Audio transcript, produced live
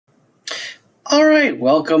All right,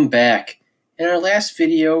 welcome back. In our last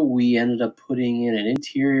video, we ended up putting in an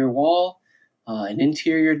interior wall, an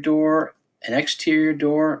interior door, an exterior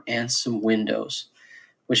door, and some windows,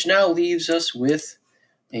 which now leaves us with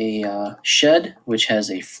a shed which has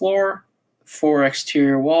a floor, 4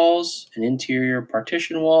 exterior walls, an interior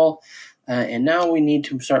partition wall, and now we need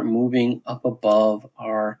to start moving up above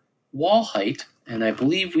our wall height, and I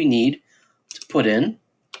believe we need to put in,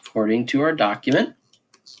 according to our document,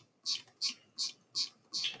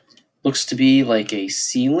 looks to be like a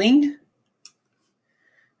ceiling. And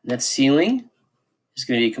that ceiling is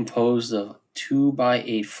going to be composed of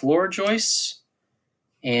 2x8 floor joists.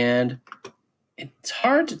 And it's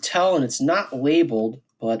hard to tell and it's not labeled,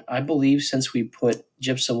 but I believe since we put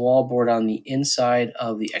gypsum wallboard on the inside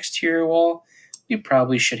of the exterior wall, we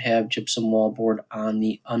probably should have gypsum wallboard on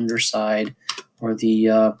the underside or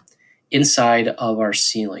the inside of our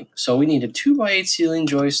ceiling. So we need a 2x8 ceiling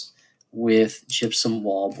joist with gypsum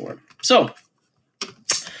wallboard. So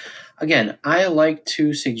again, I like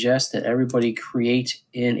to suggest that everybody create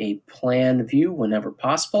in a plan view whenever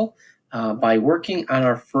possible. By working on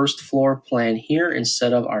our first floor plan here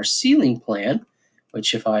instead of our ceiling plan,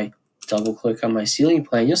 which if I double click on my ceiling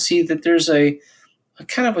plan, you'll see that there's a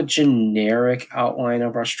kind of a generic outline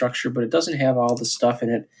of our structure, but it doesn't have all the stuff in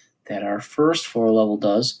it that our first floor level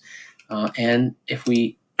does. And if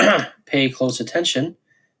we pay close attention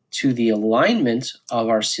to the alignment of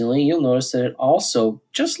our ceiling, you'll notice that it also,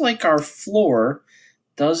 just like our floor,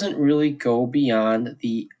 doesn't really go beyond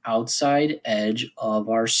the outside edge of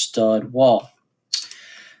our stud wall.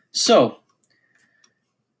 So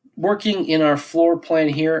working in our floor plan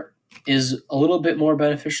here is a little bit more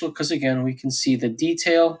beneficial because again, we can see the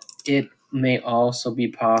detail. It may also be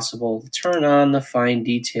possible to turn on the fine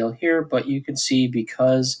detail here, but you can see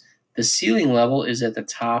because the ceiling level is at the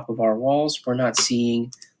top of our walls, we're not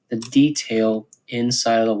seeing the detail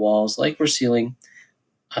inside of the walls like we're seeing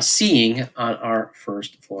on our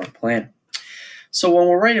first floor plan. So when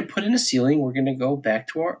we're ready to put in a ceiling, we're going to go back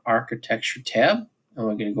to our architecture tab and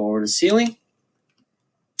we're going to go over to ceiling.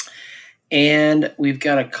 And we've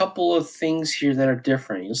got a couple of things here that are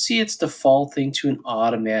different. You'll see it's defaulting to an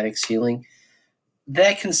automatic ceiling.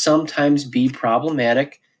 That can sometimes be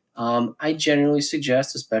problematic. I generally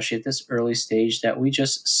suggest, especially at this early stage, that we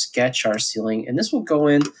just sketch our ceiling, and this will go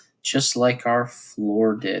in just like our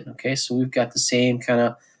floor did. Okay, so we've got the same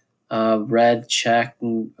kind of red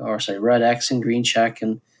X and green check,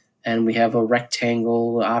 and we have a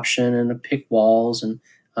rectangle option and a pick walls, and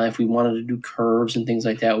if we wanted to do curves and things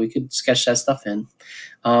like that, we could sketch that stuff in.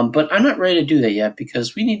 But I'm not ready to do that yet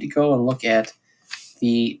because we need to go and look at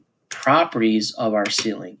the properties of our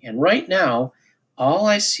ceiling. And right now, all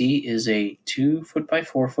I see is a 2 foot by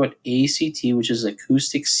 4 foot ACT, which is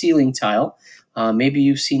acoustic ceiling tile. Maybe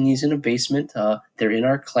you've seen these in a basement. They're in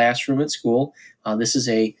our classroom at school. This is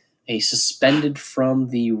a suspended from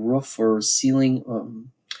the roof or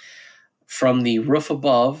ceiling from the roof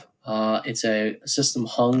above. It's a system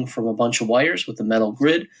hung from a bunch of wires with a metal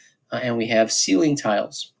grid, and we have ceiling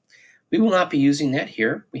tiles. We will not be using that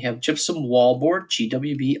here. We have gypsum wallboard,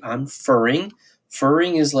 GWB, on furring.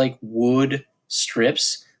 Furring is like wood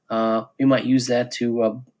strips. We might use that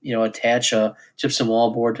to attach a gypsum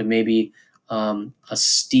wallboard to maybe a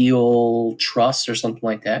steel truss or something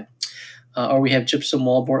like that. Or we have gypsum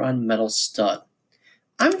wallboard on metal stud.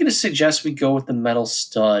 I'm going to suggest we go with the metal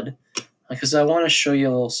stud because I want to show you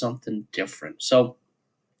a little something different. So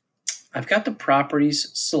I've got the properties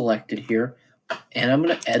selected here, and I'm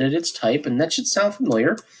going to edit its type, and that should sound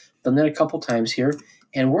familiar. Done that a couple times here,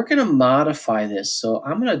 and we're going to modify this. So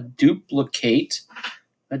I'm going to duplicate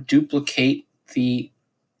the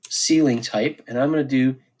ceiling type, and I'm going to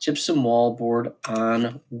do gypsum wallboard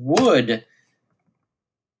on wood.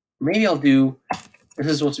 Maybe I'll do, this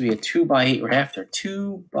is supposed to be a 2x8 rafter,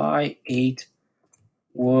 2x8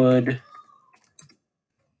 wood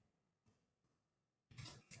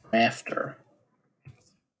rafter.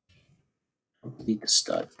 Delete the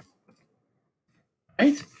stud.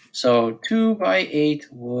 Right? So 2x8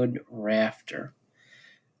 wood rafter.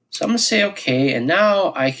 So I'm going to say okay, and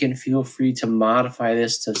now I can feel free to modify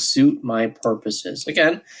this to suit my purposes.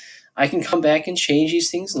 Again, I can come back and change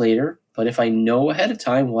these things later, but if I know ahead of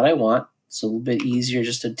time what I want, it's a little bit easier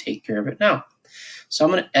just to take care of it now. So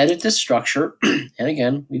I'm going to edit this structure, and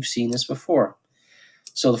again, we've seen this before.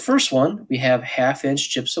 So the first one, we have 1/2 inch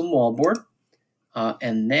gypsum wallboard,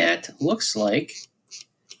 and that looks like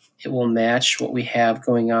it will match what we have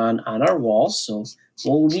going on our walls, so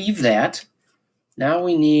we'll leave that. Now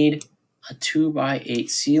we need a 2x8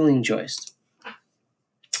 ceiling joist.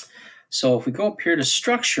 So if we go up here to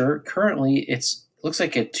structure, currently it's looks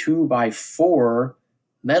like a 2x4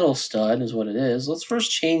 metal stud is what it is. Let's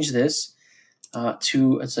first change this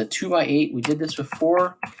to, it's a 2x8. We did this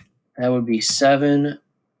before. That would be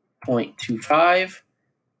 7.25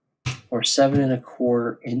 or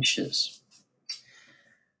 7.25 inches.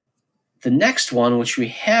 The next one, which we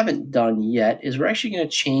haven't done yet, is we're actually going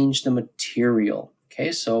to change the material.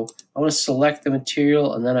 Okay, so I want to select the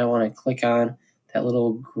material, and then I want to click on that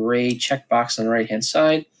little gray checkbox on the right-hand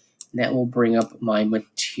side, and that will bring up my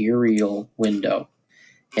material window.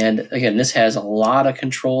 And again, this has a lot of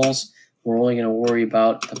controls. We're only going to worry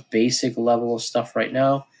about the basic level of stuff right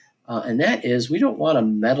now, and that is we don't want a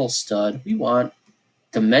metal stud. We want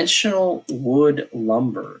dimensional wood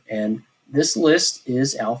lumber, and this list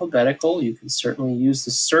is alphabetical. You can certainly use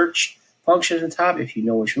the search function at the top if you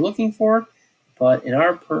know what you're looking for, but in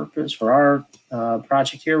our purpose, for our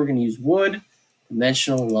project here, we're going to use wood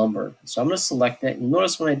dimensional lumber. So I'm going to select that. You'll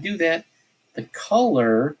notice when I do that, the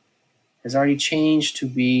color has already changed to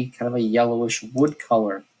be kind of a yellowish wood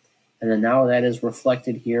color, and then now that is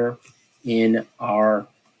reflected here in our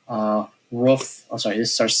this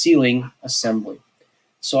is our ceiling assembly.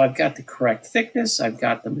 So I've got the correct thickness, I've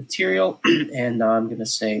got the material, and now I'm going to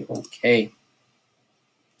say OK.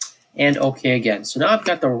 And OK again. So now I've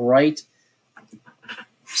got the right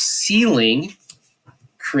ceiling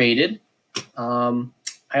created. I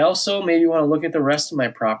also maybe want to look at the rest of my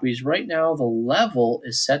properties. Right now, the level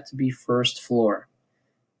is set to be first floor.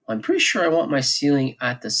 I'm pretty sure I want my ceiling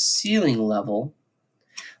at the ceiling level.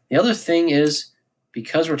 The other thing is,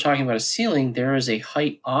 because we're talking about a ceiling, there is a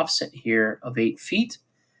height offset here of 8 feet.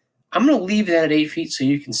 I'm going to leave that at 8 feet so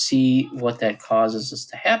you can see what that causes us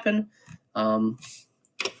to happen.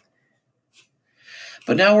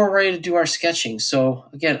 But now we're ready to do our sketching. So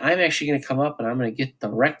again, I'm actually going to come up and I'm going to get the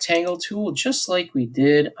rectangle tool just like we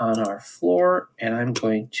did on our floor. And I'm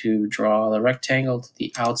going to draw the rectangle to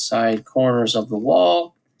the outside corners of the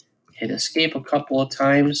wall. Hit escape a couple of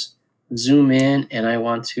times. Zoom in, and I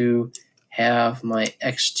want to have my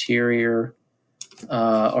exterior,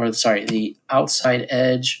 the outside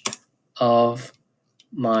edge of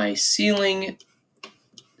my ceiling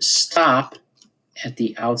stop at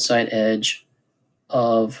the outside edge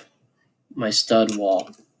of my stud wall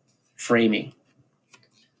framing.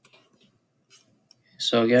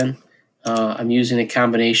 So again, I'm using a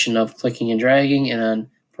combination of clicking and dragging, and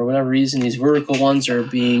for whatever reason, these vertical ones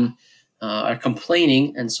are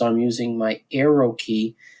complaining, and so I'm using my arrow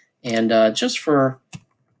key. And just for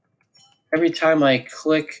every time I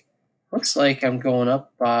click, looks like I'm going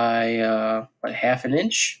up by about half an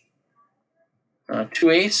inch,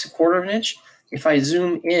 2/8, 1/4 of an inch. If I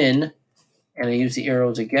zoom in and I use the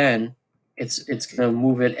arrows again, it's going to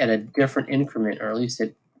move it at a different increment, or at least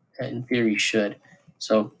it in theory should.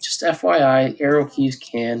 So just FYI, arrow keys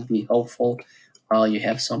can be helpful while you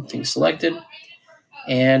have something selected.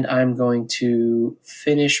 And I'm going to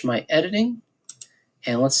finish my editing,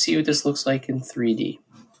 and let's see what this looks like in 3D.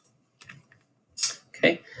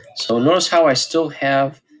 Okay, so notice how I still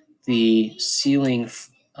have the ceiling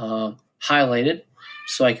highlighted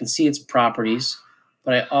so I can see its properties,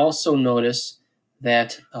 but I also notice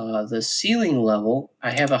that the ceiling level, I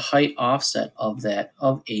have a height offset of that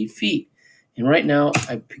of 8 feet. And right now,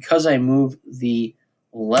 because I moved the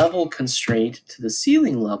level constraint to the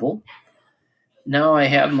ceiling level, now I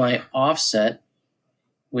have my offset,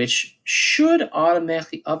 which should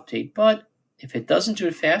automatically update. But if it doesn't do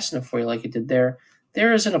it fast enough for you like it did there,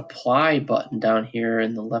 there is an apply button down here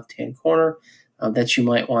in the left-hand corner that you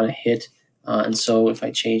might want to hit. And so if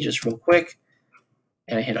I change this real quick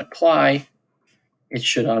and I hit apply, it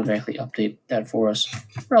should automatically update that for us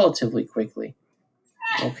relatively quickly.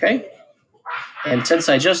 Okay. And since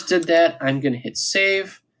I just did that, I'm going to hit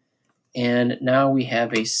save. And now we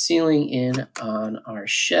have a ceiling in on our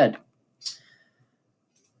shed.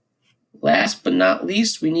 Last but not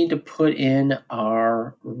least, we need to put in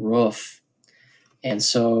our roof. And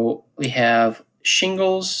so we have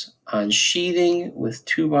shingles on sheathing with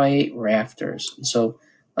 2x8 rafters. And so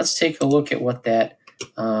let's take a look at what that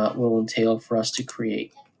will entail for us to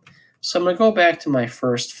create. So I'm going to go back to my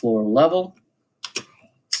first floor level.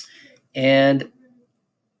 And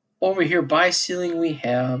over here by ceiling, we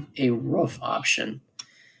have a roof option.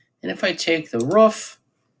 And if I take the roof,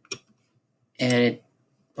 and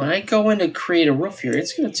when I go in to create a roof here,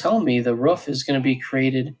 it's going to tell me the roof is going to be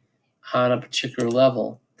created on a particular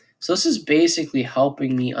level. So this is basically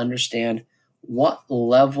helping me understand what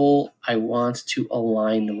level I want to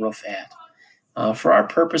align the roof at. For our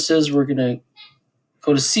purposes, we're going to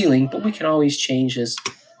go to ceiling, but we can always change this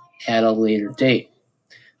at a later date.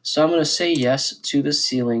 So I'm going to say yes to the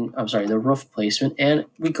the roof placement, and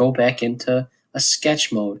we go back into a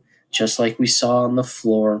sketch mode, just like we saw on the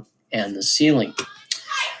floor and the ceiling.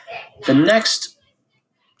 The next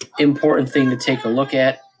important thing to take a look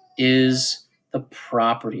at is the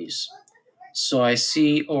properties. So I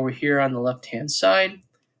see over here on the left-hand side,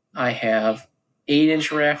 I have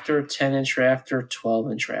 8-inch rafter, 10-inch rafter,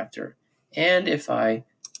 12-inch rafter. And if I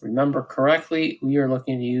remember correctly, we are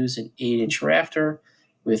looking to use an 8-inch rafter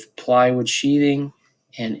with plywood sheathing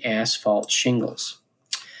and asphalt shingles.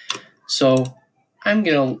 So I'm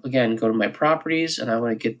going to, again, go to my properties, and I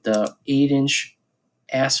want to get the 8-inch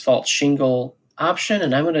asphalt shingle option,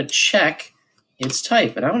 and I'm going to check its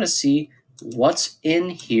type, and I want to see what's in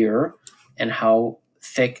here and how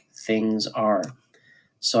thick things are.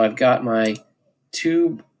 So I've got my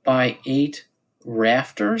 2x8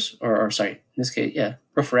 rafters, or sorry, in this case, yeah,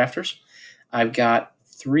 roof rafters. I've got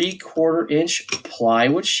 3/4 inch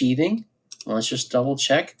plywood sheathing. Well, let's just double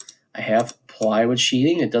check. I have plywood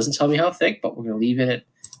sheathing. It doesn't tell me how thick, but we're going to leave it at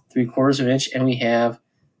 3/4 inch, and we have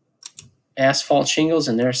asphalt shingles,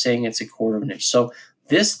 and they're saying it's 1/4 inch. So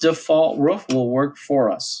this default roof will work for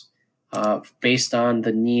us based on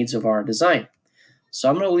the needs of our design. So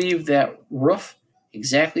I'm going to leave that roof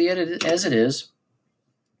exactly as it is.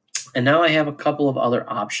 And now I have a couple of other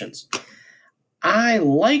options. I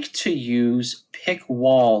like to use pick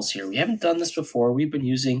walls here. We haven't done this before. We've been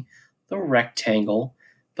using the rectangle,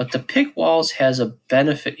 but the pick walls has a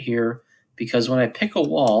benefit here because when I pick a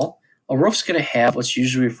wall, a roof's going to have what's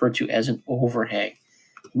usually referred to as an overhang.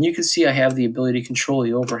 And you can see I have the ability to control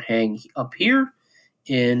the overhang up here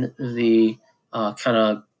in the kind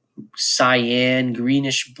of cyan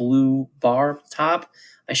greenish blue bar top.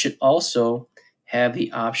 I should also have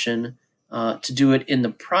the option to do it in the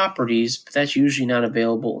properties, but that's usually not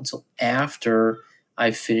available until after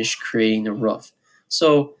I've finished creating the roof.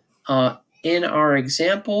 So in our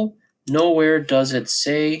example, nowhere does it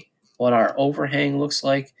say what our overhang looks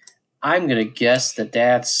like. I'm going to guess that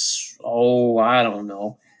that's, I don't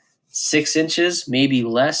know, 6 inches, maybe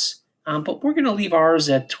less. But we're going to leave ours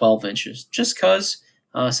at 12 inches just because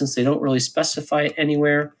since they don't really specify it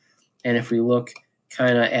anywhere. And if we look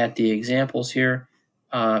kind of at the examples here,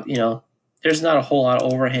 there's not a whole lot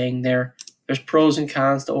of overhang there. There's pros and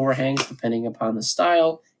cons to overhangs depending upon the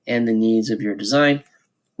style and the needs of your design.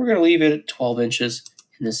 We're going to leave it at 12 inches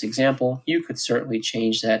in this example. You could certainly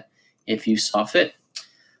change that if you saw fit.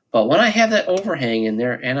 But when I have that overhang in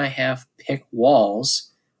there and I have pick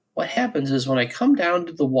walls, what happens is when I come down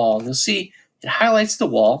to the wall, you'll see it highlights the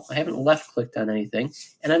wall. I haven't left-clicked on anything,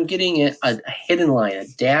 and I'm getting a hidden line, a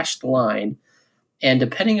dashed line. And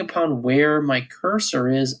depending upon where my cursor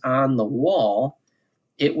is on the wall,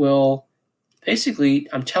 it will basically,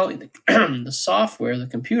 I'm telling the software, the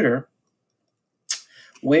computer,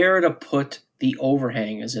 where to put the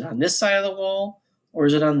overhang. Is it on this side of the wall or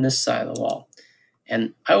is it on this side of the wall?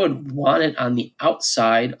 And I would want it on the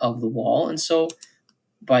outside of the wall. And so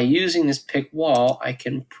by using this pick wall, I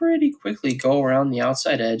can pretty quickly go around the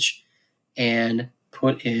outside edge and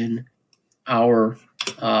put in our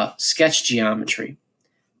sketch geometry.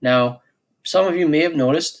 Now, some of you may have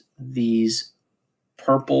noticed these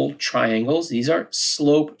purple triangles. These are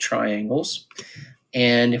slope triangles.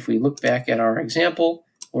 And if we look back at our example,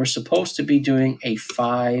 we're supposed to be doing a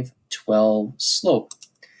 5/12 slope.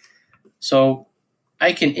 So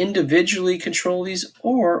I can individually control these,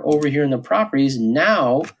 or over here in the properties,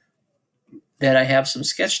 now that I have some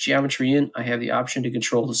sketch geometry in, I have the option to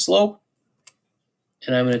control the slope,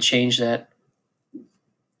 and I'm going to change that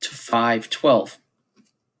to 5/12.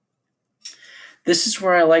 This is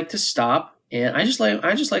where I like to stop, and I just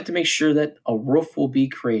like to make sure that a roof will be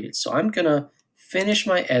created. So I'm going to finish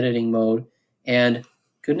my editing mode, and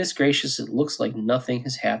goodness gracious, it looks like nothing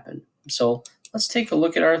has happened. So let's take a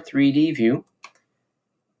look at our 3D view.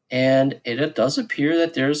 And it does appear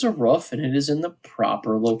that there's a roof and it is in the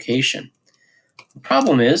proper location. The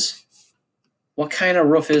problem is, what kind of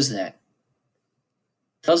roof is that?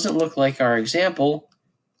 Doesn't look like our example,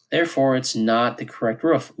 therefore it's not the correct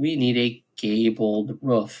roof. We need a gabled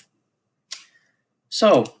roof.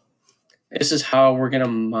 So this is how we're going to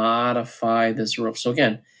modify this roof. So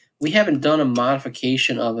again, we haven't done a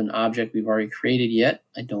modification of an object we've already created yet.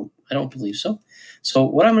 I don't believe so. So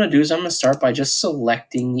what I'm going to do is I'm going to start by just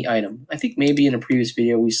selecting the item. I think maybe in a previous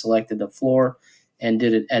video we selected the floor and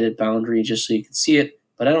did an edit boundary just so you could see it,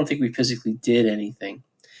 but I don't think we physically did anything.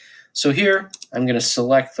 So here I'm going to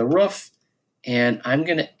select the roof and I'm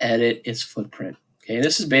going to edit its footprint. Okay,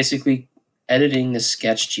 this is basically editing the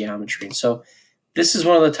sketch geometry. So this is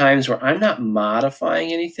one of the times where I'm not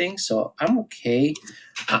modifying anything, so I'm okay.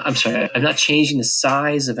 I'm sorry, I'm not changing the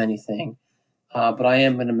size of anything, but I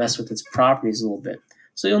am going to mess with its properties a little bit.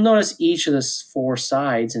 So you'll notice each of the 4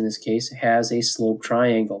 sides in this case has a slope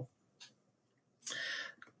triangle.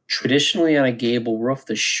 Traditionally on a gable roof,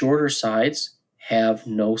 the shorter sides have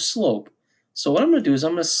no slope. So what I'm going to do is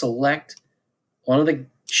I'm going to select one of the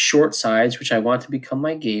short sides, which I want to become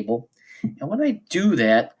my gable. And when I do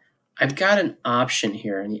that, I've got an option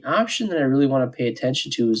here. And the option that I really want to pay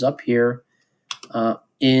attention to is up here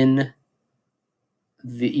in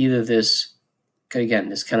either this, again,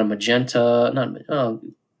 this kind of magenta, not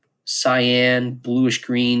cyan, bluish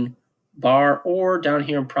green bar, or down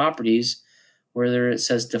here in properties where it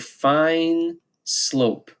says define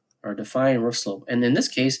slope or define roof slope. And in this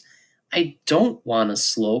case, I don't want a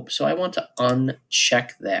slope, so I want to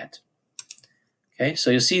uncheck that. Okay, so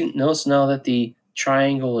you'll notice now that the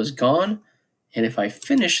triangle is gone. And if I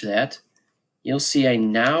finish that, you'll see I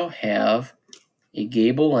now have a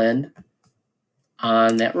gable end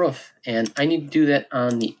on that roof. And I need to do that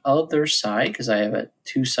on the other side because I have a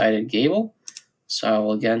 2-sided gable. So I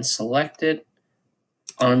will again select it,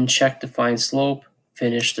 uncheck define slope,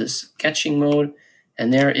 finish the sketching mode,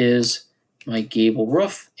 and there is my gable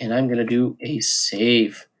roof. And I'm going to do a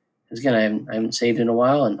save. Because again, I haven't saved in a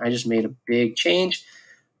while, and I just made a big change.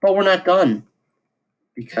 But we're not done,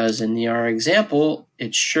 because in our example,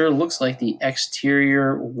 it sure looks like the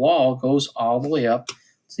exterior wall goes all the way up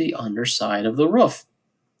to the underside of the roof.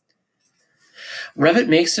 Revit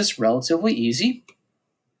makes this relatively easy.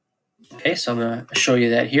 Okay, so I'm going to show you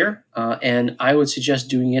that here, and I would suggest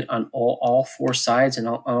doing it on all 4 sides, and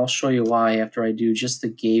I'll show you why after I do just the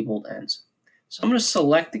gabled ends. So I'm going to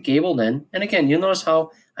select the gabled end, and again, you'll notice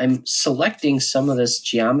how I'm selecting some of this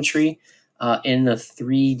geometry in the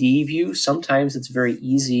 3D view. Sometimes it's very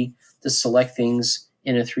easy to select things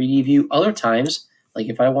in a 3D view. Other times, like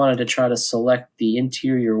if I wanted to try to select the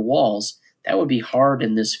interior walls, that would be hard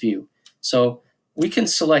in this view. So we can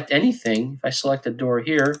select anything. If I select a door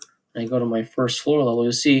here, and I go to my first floor level,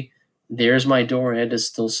 you'll see there's my door, and it is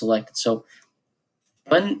still selected. So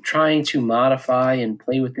when trying to modify and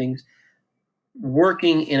play with things,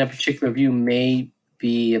 working in a particular view may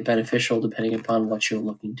be beneficial depending upon what you're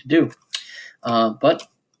looking to do. But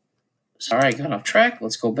sorry, I got off track.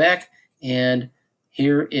 Let's go back. And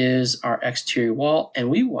here is our exterior wall. And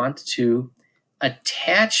we want to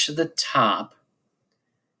attach the top.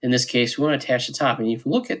 In this case, we want to attach the top. And if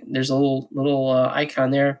you look at, there's a little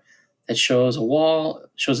icon there that shows a wall,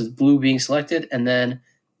 shows it's blue being selected, and then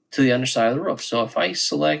to the underside of the roof. So if I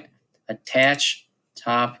select attach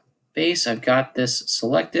top base, I've got this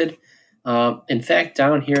selected. In fact,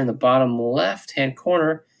 down here in the bottom left-hand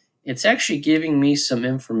corner, it's actually giving me some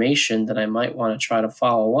information that I might want to try to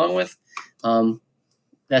follow along with.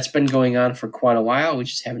 That's been going on for quite a while. We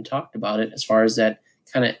just haven't talked about it as far as that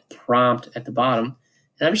kind of prompt at the bottom.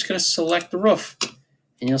 And I'm just going to select the roof.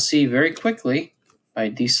 And you'll see very quickly, if I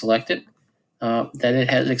deselect it, that it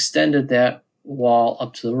has extended that wall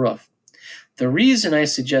up to the roof. The reason I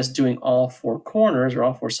suggest doing all 4 corners or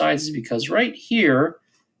all 4 sides is because right here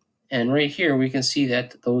and right here we can see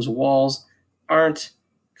that those walls aren't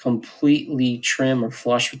completely trim or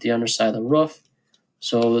flush with the underside of the roof.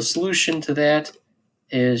 So the solution to that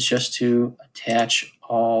is just to attach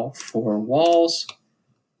all 4 walls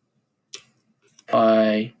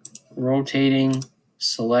by rotating,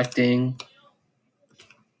 selecting,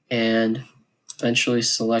 and eventually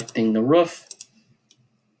selecting the roof.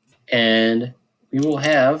 And we will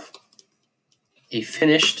have a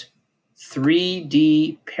finished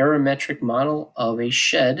 3D parametric model of a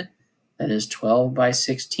shed that is 12 by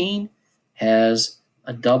 16, has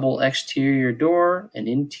a double exterior door, an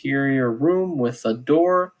interior room with a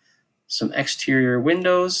door, some exterior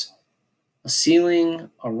windows, a ceiling,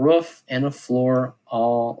 a roof, and a floor,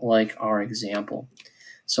 all like our example.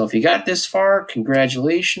 So if you got this far,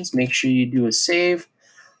 congratulations. Make sure you do a save.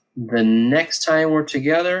 The next time we're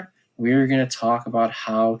together, we're going to talk about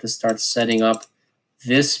how to start setting up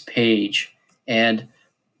this page. And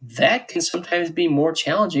that can sometimes be more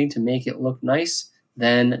challenging to make it look nice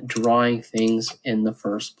than drawing things in the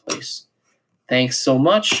first place. Thanks so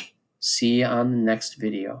much. See you on the next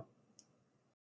video.